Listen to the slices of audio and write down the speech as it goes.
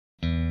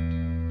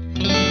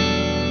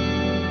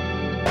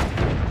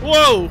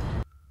Whoa!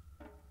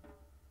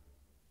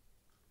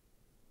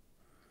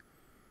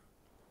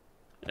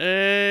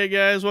 Hey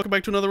guys, welcome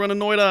back to another run of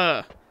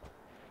Noita.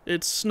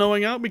 It's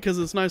snowing out because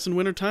it's nice in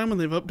wintertime and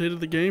they've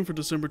updated the game for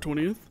December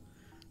 20th.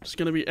 It's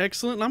gonna be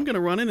excellent, and I'm gonna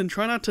run in and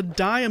try not to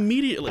die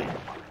immediately.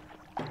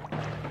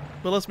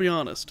 But let's be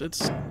honest,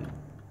 it's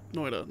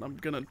Noita. I'm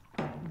gonna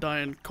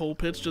die in coal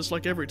pits just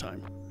like every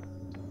time.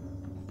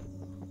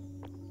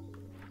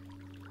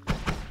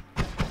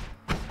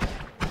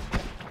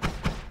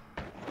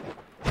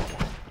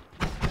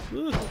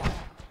 Ugh.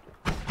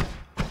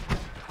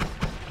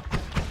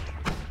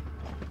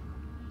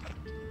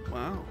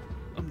 Wow,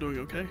 I'm doing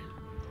okay.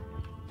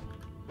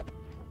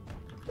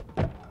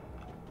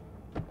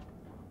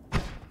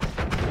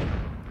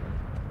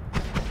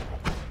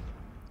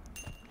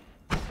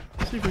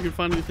 See if we can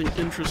find anything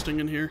interesting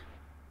in here.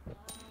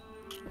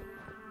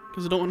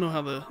 Because I don't know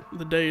how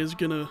the day is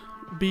gonna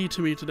be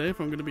to me today,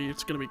 if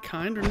it's gonna be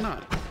kind or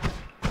not.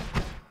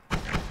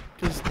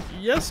 Because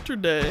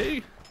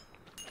yesterday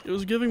it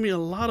was giving me a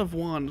lot of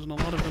wands and a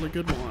lot of really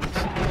good wands.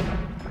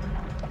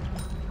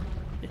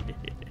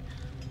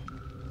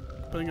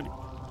 But I'm gonna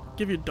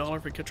give you $1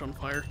 if I catch on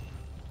fire.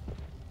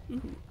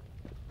 Ooh.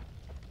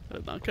 I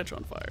did not catch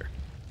on fire.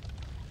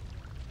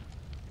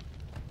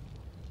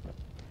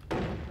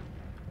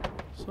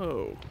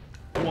 So,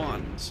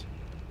 wands.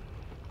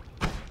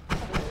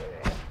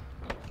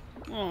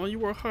 Oh, you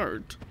were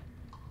hurt.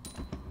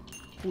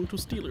 Going to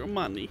steal your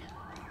money.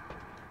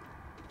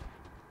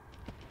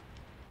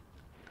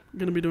 I'm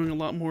gonna be doing a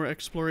lot more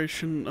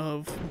exploration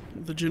of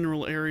the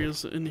general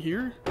areas in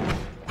here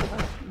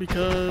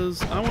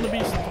because I want to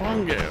be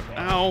stronger.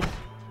 Ow!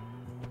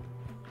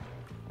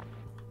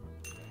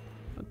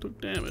 I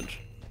took damage.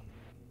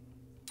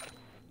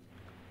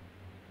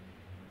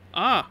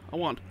 Ah, a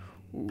wand.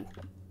 Ooh.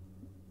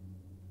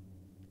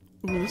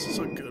 Ooh, this is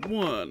a good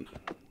one.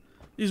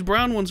 These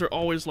brown ones are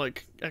always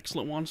like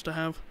excellent wands to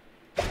have.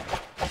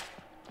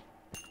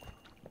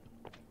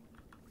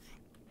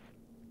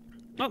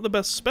 Not the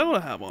best spell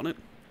to have on it.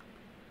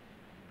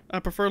 I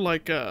prefer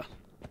like the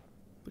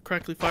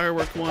crackly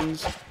firework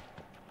ones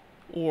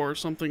or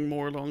something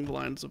more along the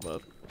lines of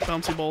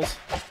bouncy balls.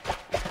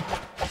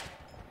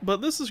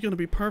 But this is going to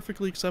be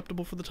perfectly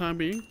acceptable for the time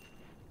being.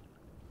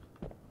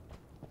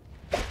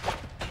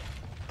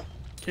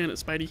 Can it,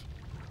 Spidey?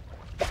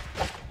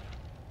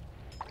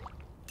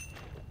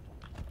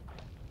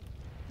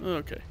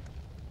 Okay.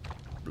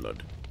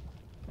 Blood.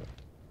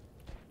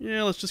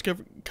 Yeah, let's just get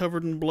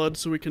covered in blood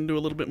so we can do a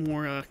little bit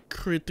more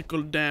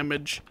critical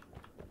damage.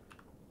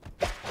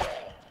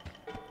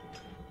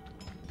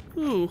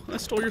 Ooh, I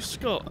stole your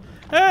skull.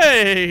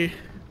 Hey!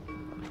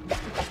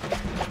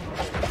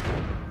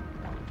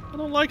 I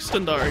don't like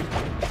Stendari.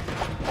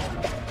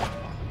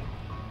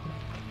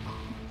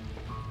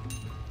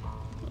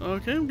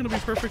 Okay, I'm gonna be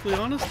perfectly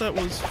honest, that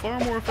was far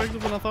more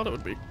effective than I thought it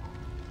would be.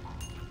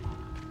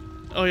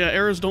 Oh yeah,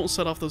 arrows don't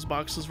set off those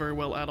boxes very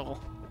well at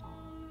all.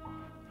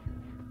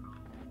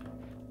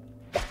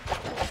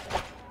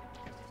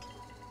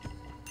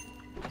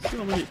 See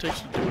how many it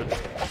takes to do it.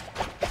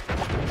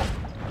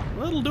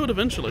 Well, it'll do it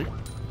eventually.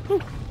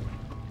 Whew.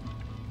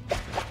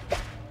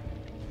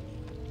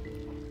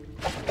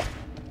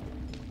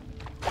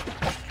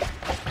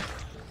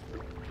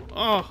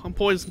 Oh, I'm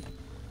poisoned.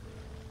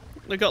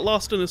 I got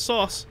lost in his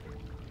sauce.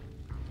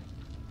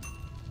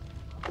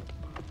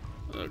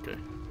 Okay.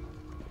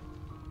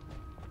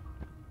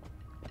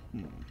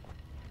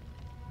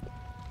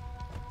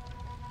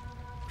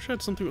 Wish I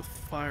had something with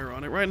fire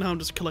on it. Right now I'm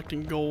just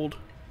collecting gold.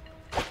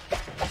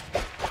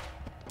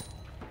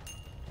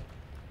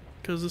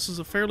 Because this is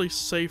a fairly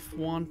safe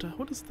wand to...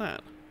 What is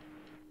that?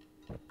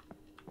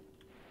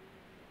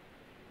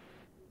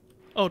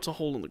 Oh, it's a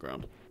hole in the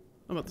ground.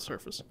 I'm at the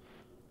surface.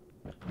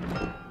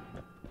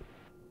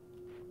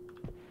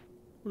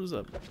 What is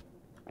that?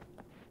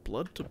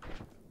 Blood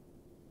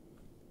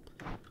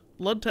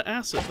to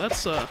acid.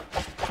 That's, I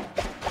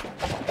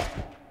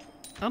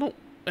don't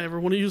ever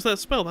want to use that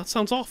spell. That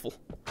sounds awful.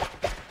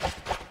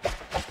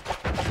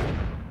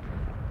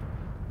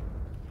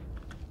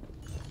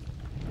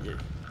 Yeah.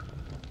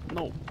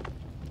 No.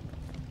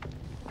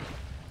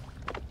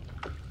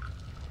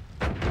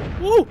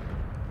 Woo!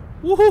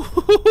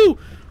 Woo-hoo-hoo-hoo!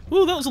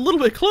 Woo, that was a little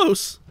bit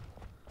close.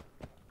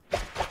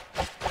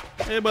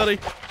 Hey, buddy.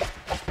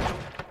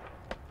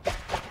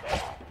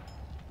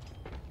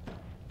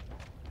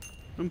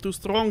 I'm too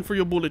strong for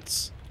your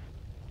bullets.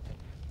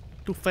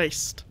 Too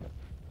fast.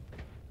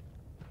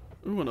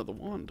 Ooh, another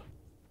wand.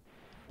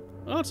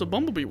 Oh, it's a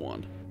bumblebee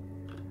wand.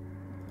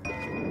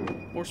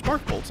 More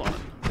spark bolts on it.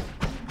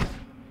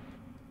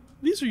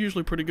 These are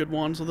usually pretty good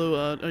wands,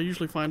 although I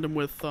usually find them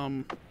with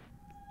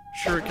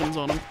shurikens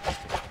on them.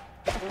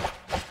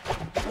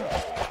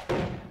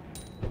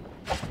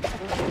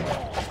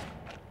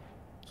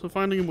 So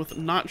finding them with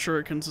not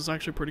shurikens is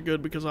actually pretty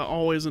good because I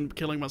always end up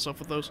killing myself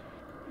with those.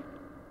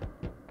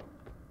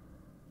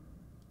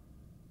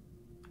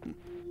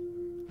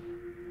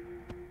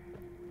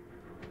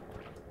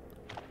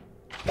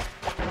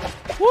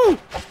 Woo!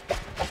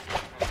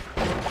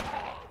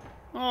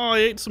 Oh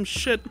ate some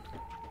shit.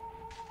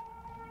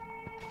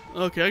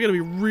 Okay, I gotta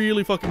be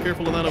really fucking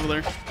careful of that over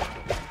there.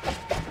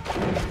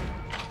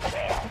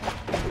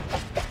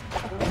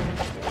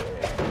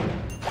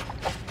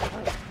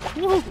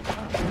 Whoa!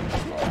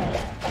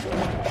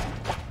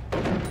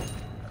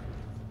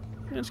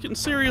 Yeah, it's getting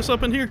serious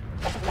up in here.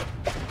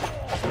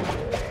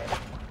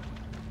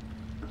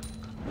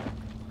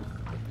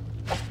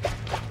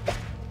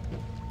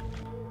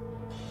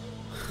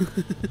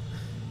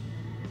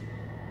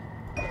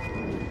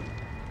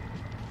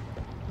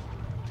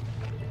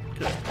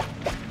 Okay.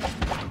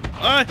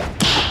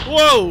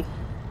 Whoa!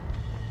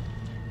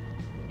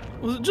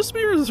 Was it just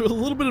me or was there a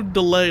little bit of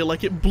delay?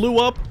 Like it blew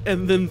up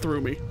and then threw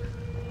me.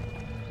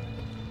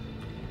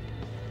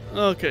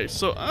 Okay,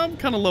 so I'm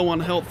kind of low on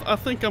health. I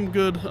think I'm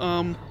good.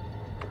 Well,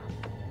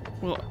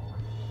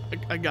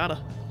 I gotta.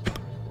 What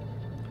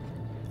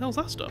the hell's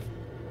that stuff?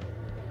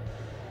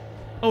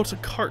 Oh, it's a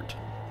cart.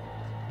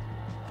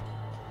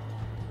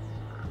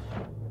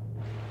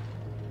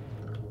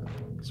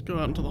 Let's go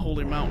out into the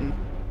Holy Mountain.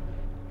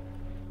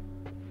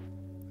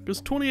 Because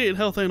 28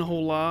 health ain't a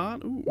whole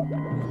lot. Ooh.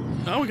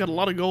 Oh, we got a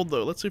lot of gold,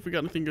 though. Let's see if we got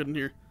anything good in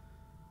here.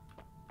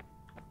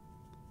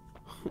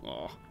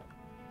 Oh.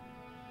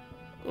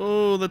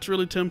 Oh, that's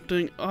really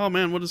tempting. Oh,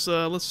 man, what is,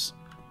 how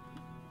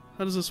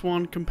does this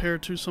one compare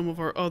to some of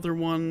our other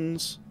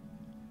ones?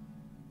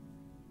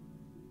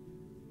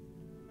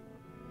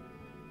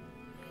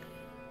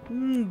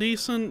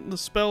 Decent. The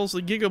spells,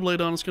 the Giga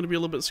Blade on is going to be a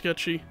little bit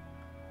sketchy.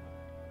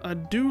 I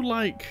do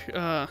like,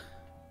 I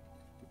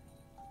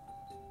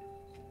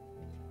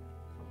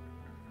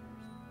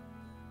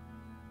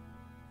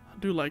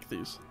do like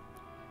these.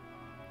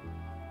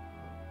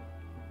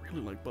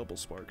 Really like bubble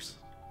sparks.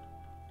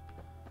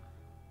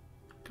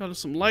 Got us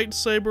some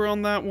lightsaber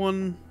on that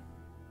one.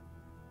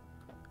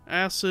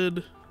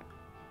 Acid.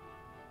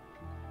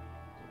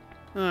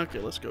 Okay,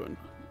 let's go in.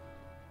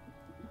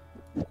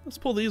 Let's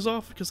pull these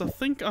off because I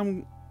think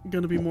I'm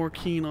gonna be more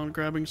keen on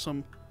grabbing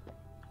some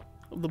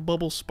of the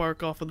bubble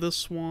spark off of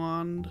this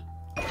wand.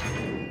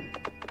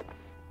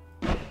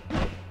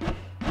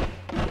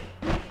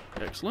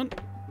 Excellent.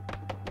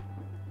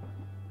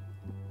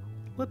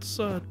 Let's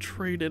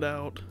trade it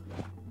out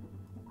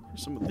for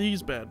some of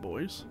these bad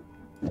boys.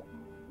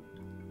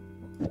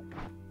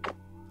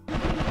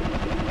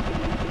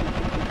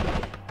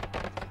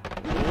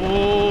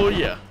 Oh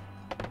yeah.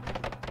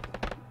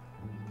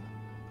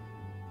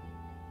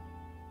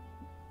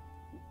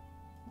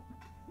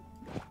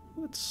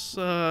 Let's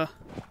how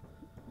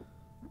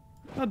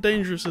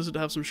dangerous is it to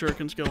have some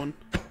shurikens going?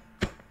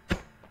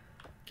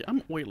 Okay,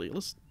 I'm oily.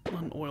 Let's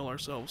unoil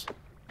ourselves.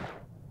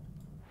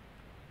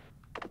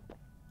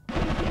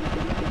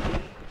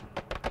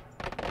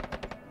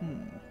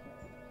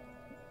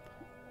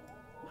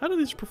 How do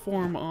these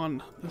perform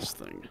on this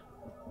thing?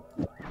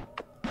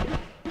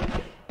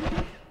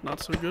 Not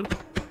so good.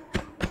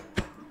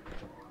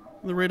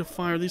 The rate of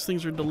fire, these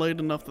things are delayed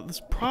enough that this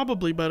is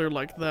probably better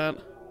like that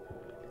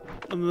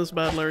than this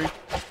bad Larry.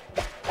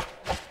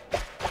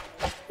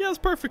 Yeah, it's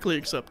perfectly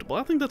acceptable.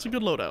 I think that's a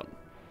good loadout.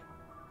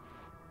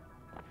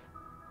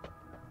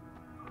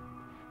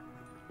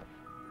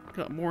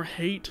 Got more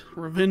hate,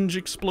 revenge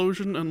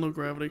explosion, and low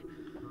gravity.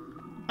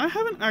 I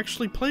haven't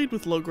actually played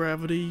with low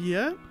gravity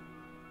yet.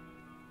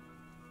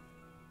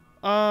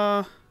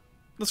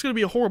 That's gonna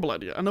be a horrible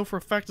idea. I know for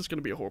a fact it's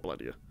gonna be a horrible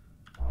idea.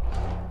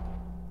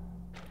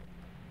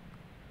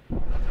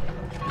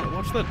 Yeah,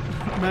 watch that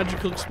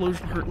magical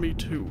explosion hurt me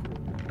too.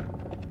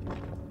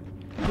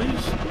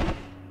 Please?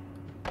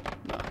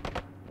 Nah.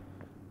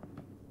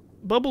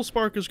 Bubble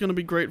Spark is gonna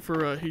be great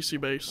for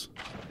Hisi base.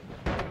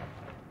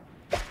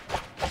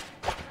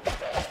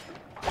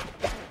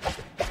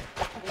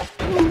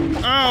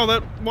 Ow,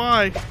 that,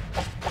 why?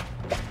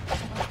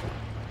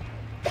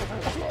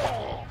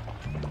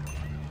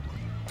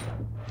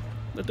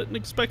 I didn't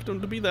expect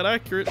him to be that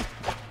accurate.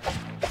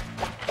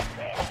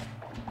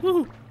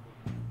 Woo!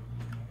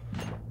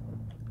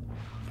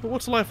 But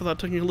what's life without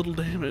taking a little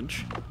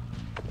damage?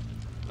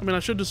 I mean, I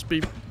should just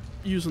be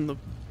using the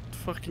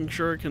fucking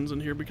shurikens in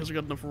here because I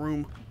got enough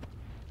room.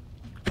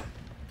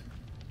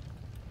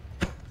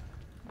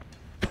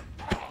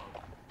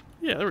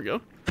 Yeah, there we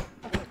go.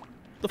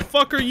 The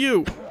fuck are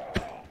you?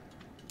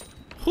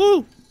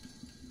 Whew!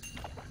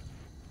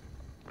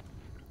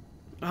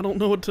 I don't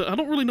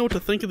really know what to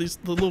think of the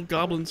little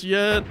goblins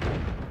yet.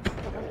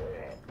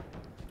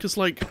 Cause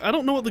like, I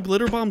don't know what the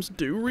glitter bombs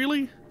do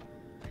really.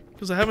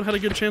 Cause I haven't had a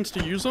good chance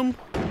to use them.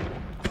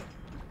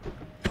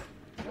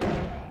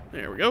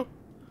 There we go.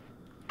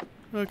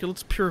 Okay,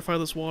 let's purify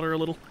this water a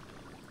little.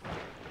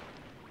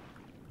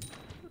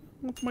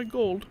 What's my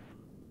gold?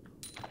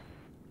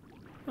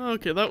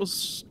 Okay, that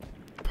was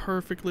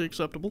perfectly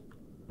acceptable.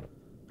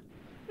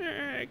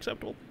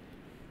 Acceptable.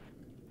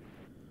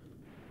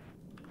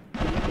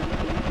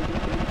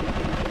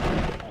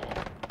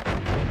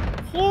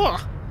 Whoa!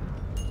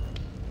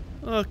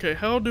 Okay,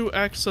 how do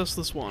I access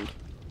this wand?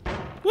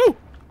 Woo!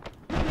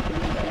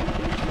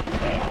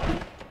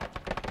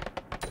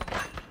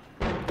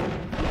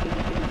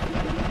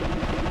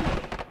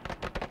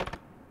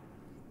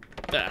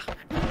 Ah.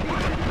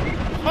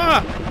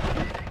 Ah!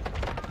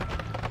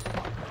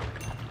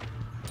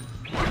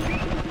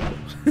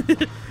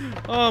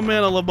 Oh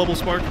man, I love Bubble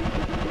Spark.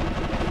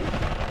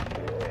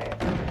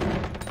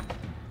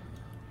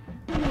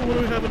 Oh, what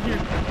do we have in here?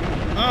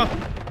 Ah!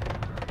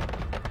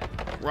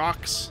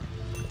 Rocks.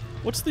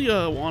 What's the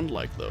wand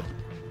like, though?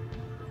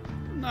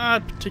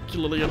 Not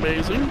particularly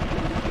amazing.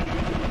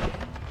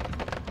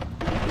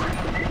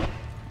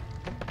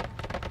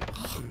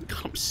 Oh,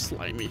 God, I'm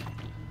slimy.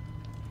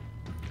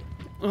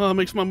 Oh, it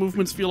makes my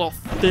movements feel all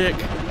thick.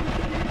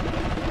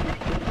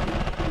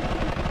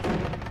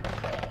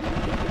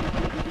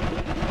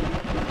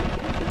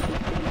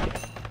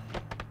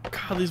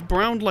 God, these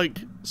brown, like,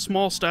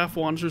 small staff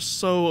wands are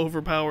so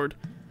overpowered.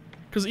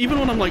 Because even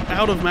when I'm, like,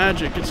 out of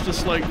magic, it's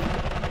just like...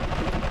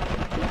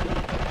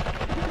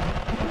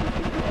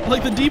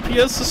 Like, the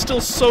DPS is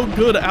still so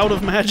good out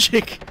of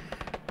magic.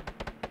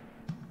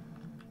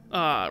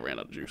 Ah, I ran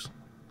out of juice.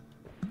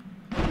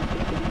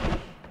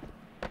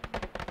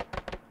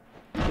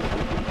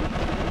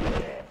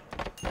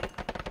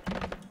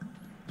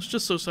 It's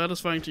just so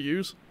satisfying to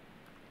use.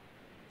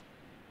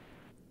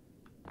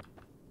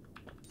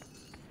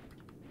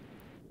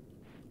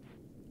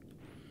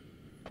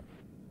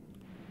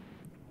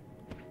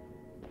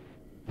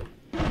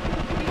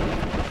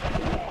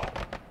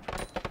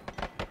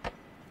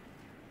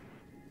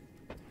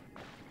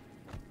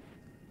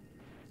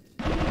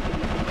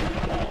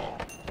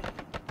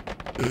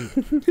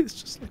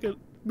 It's just like a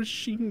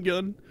machine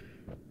gun.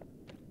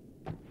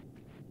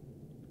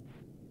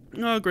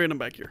 Oh, great, I'm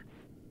back here.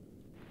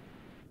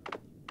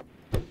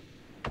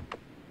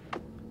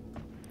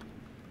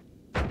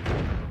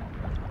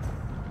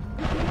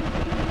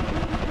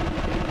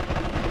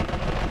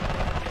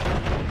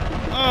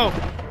 Oh!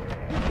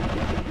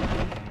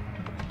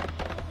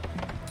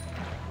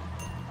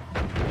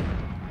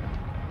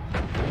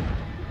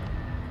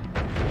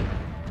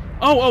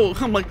 Oh,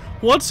 I'm like,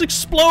 what's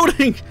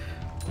exploding?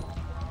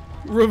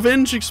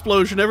 Revenge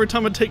explosion every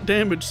time I take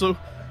damage, so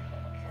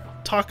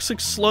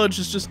toxic sludge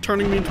is just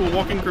turning me into a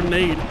walking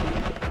grenade.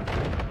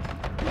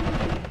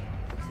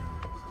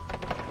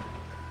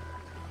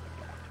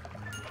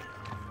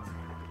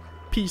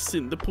 Peace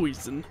in the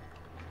poison.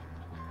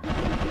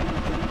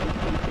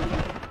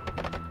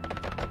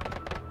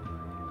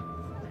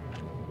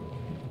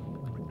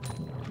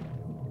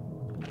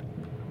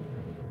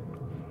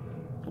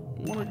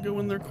 Don't want to go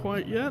in there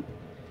quite yet.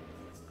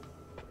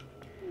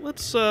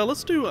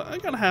 Let's do. I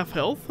got half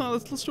health.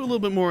 Let's do a little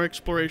bit more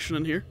exploration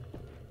in here.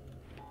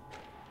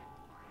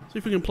 See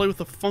if we can play with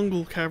the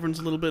fungal caverns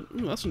a little bit.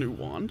 Ooh, that's a new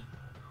wand.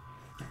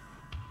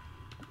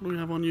 What do we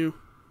have on you?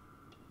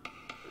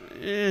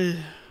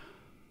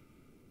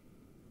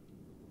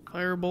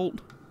 Firebolt.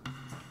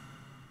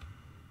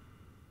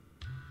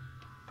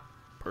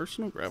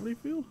 Personal gravity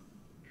field?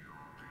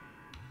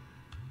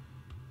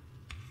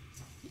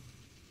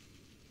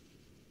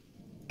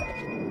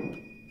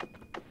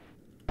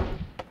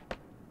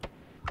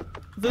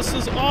 This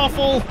is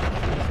awful!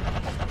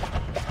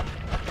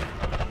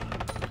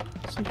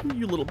 So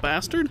you little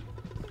bastard.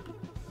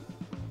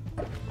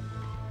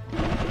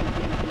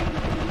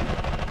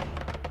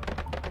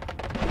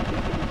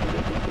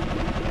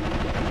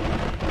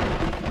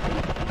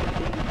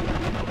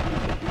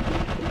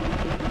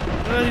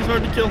 He's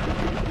hard to kill.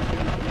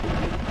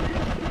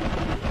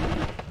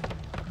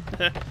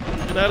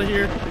 Get out of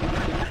here.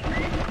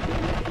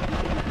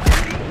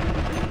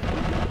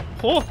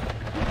 Oh!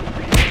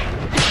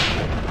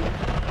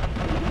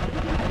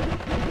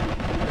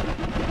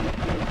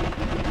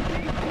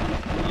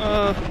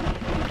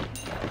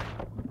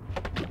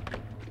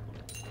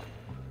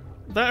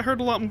 That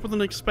hurt a lot more than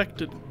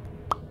expected.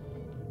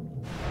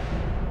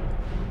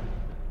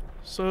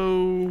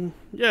 So,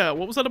 yeah,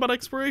 what was that about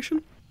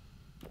exploration?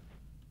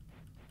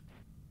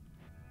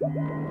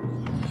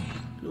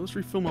 Let's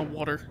refill my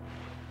water.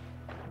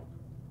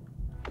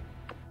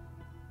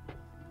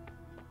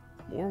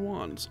 More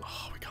wands.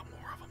 Oh, we got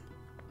more of them.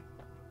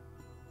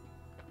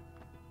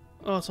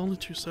 Oh, it's only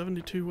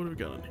 272. What do we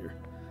got on here?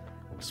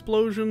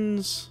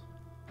 Explosions.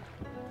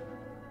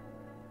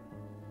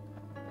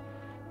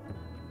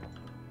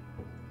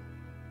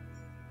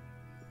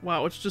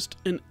 Wow, it's just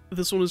in...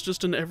 This one is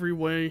just in every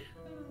way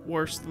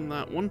worse than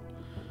that one.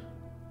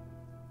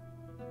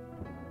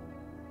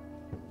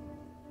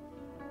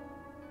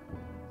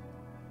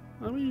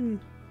 I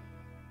mean...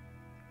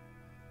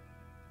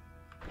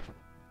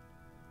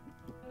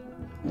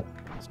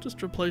 Let's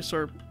just replace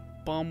our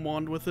bomb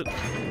wand with it.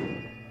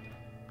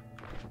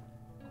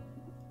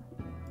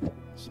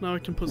 So now I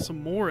can put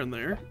some more in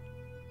there.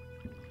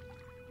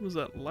 What is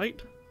that,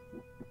 light?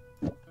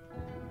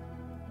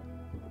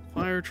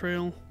 Fire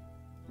trail.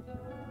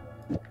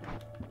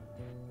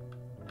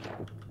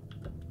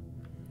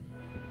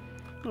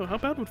 Oh, how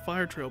bad would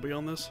fire trail be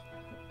on this?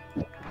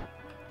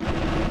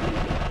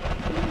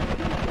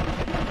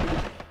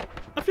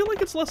 I feel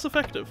like it's less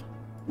effective.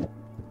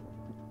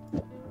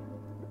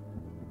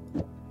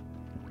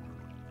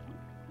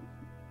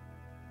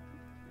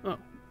 Oh,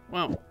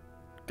 wow.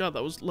 God,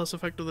 that was less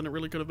effective than it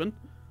really could have been.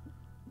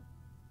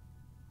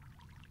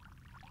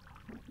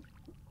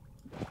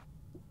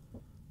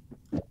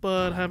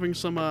 but having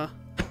some,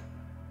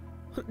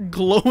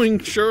 glowing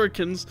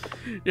shurikens,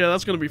 yeah,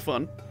 that's gonna be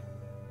fun.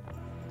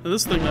 And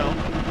this thing now.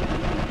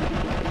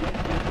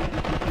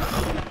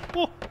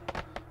 Oh,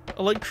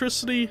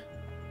 electricity.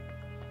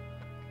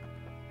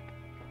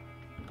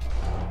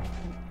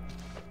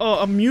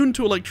 Oh, immune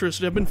to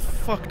electricity. I've been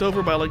fucked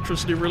over by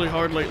electricity really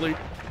hard lately.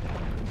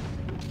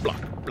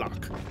 Block,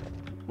 block.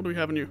 What do we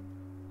have in you?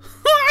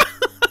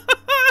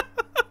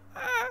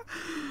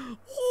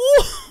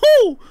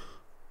 Whoa!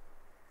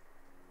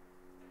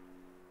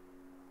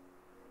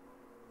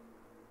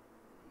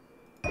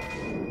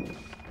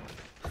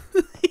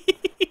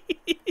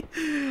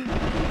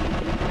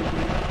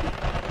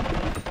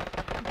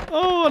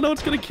 Oh, I know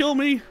it's gonna kill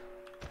me.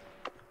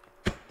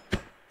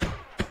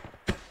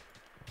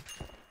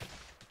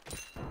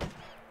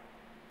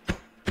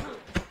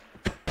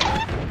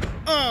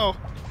 Oh!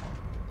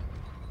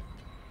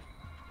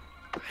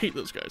 I hate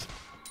those guys.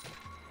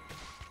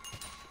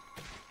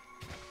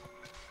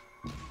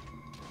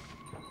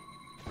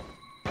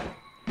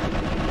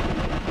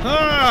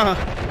 Ah!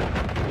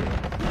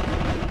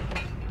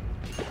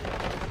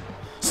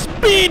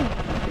 Speed!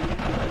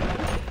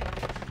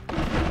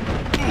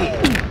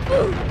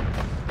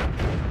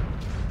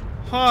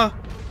 Huh.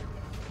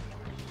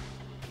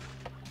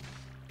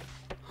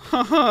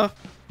 Haha.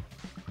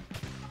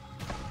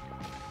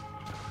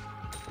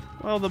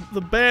 Well,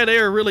 the bad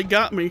air really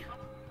got me.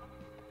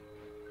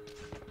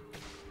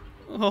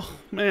 Oh,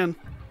 man.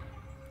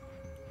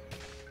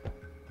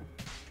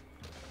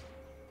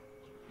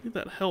 Need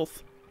that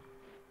health.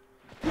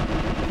 Do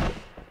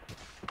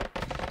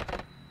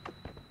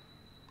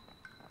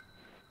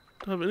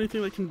I have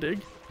anything that can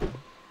dig?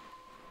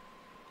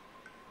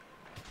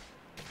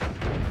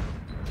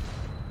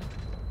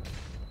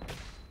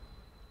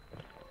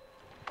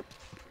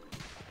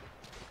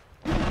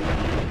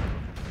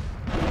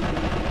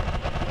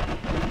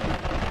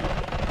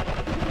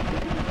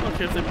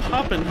 Okay, if they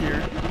pop in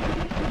here...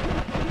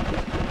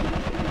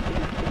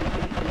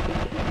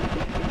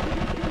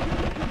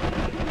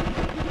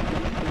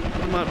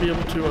 I might be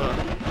able to,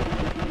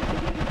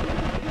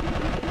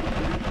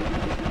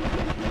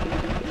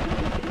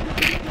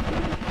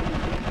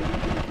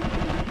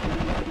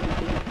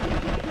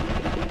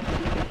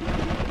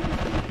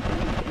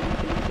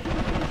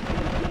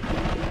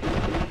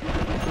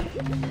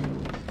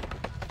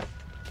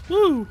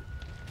 Woo!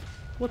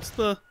 What's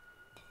the...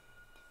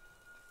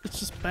 It's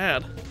just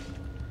bad.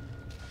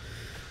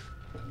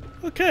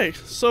 Okay,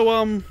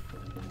 so,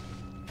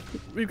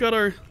 we've got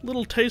our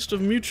little taste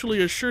of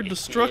mutually assured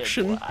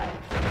destruction.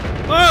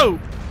 Oh!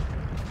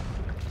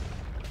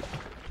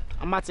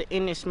 I'm about to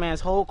end this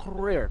man's whole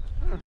career.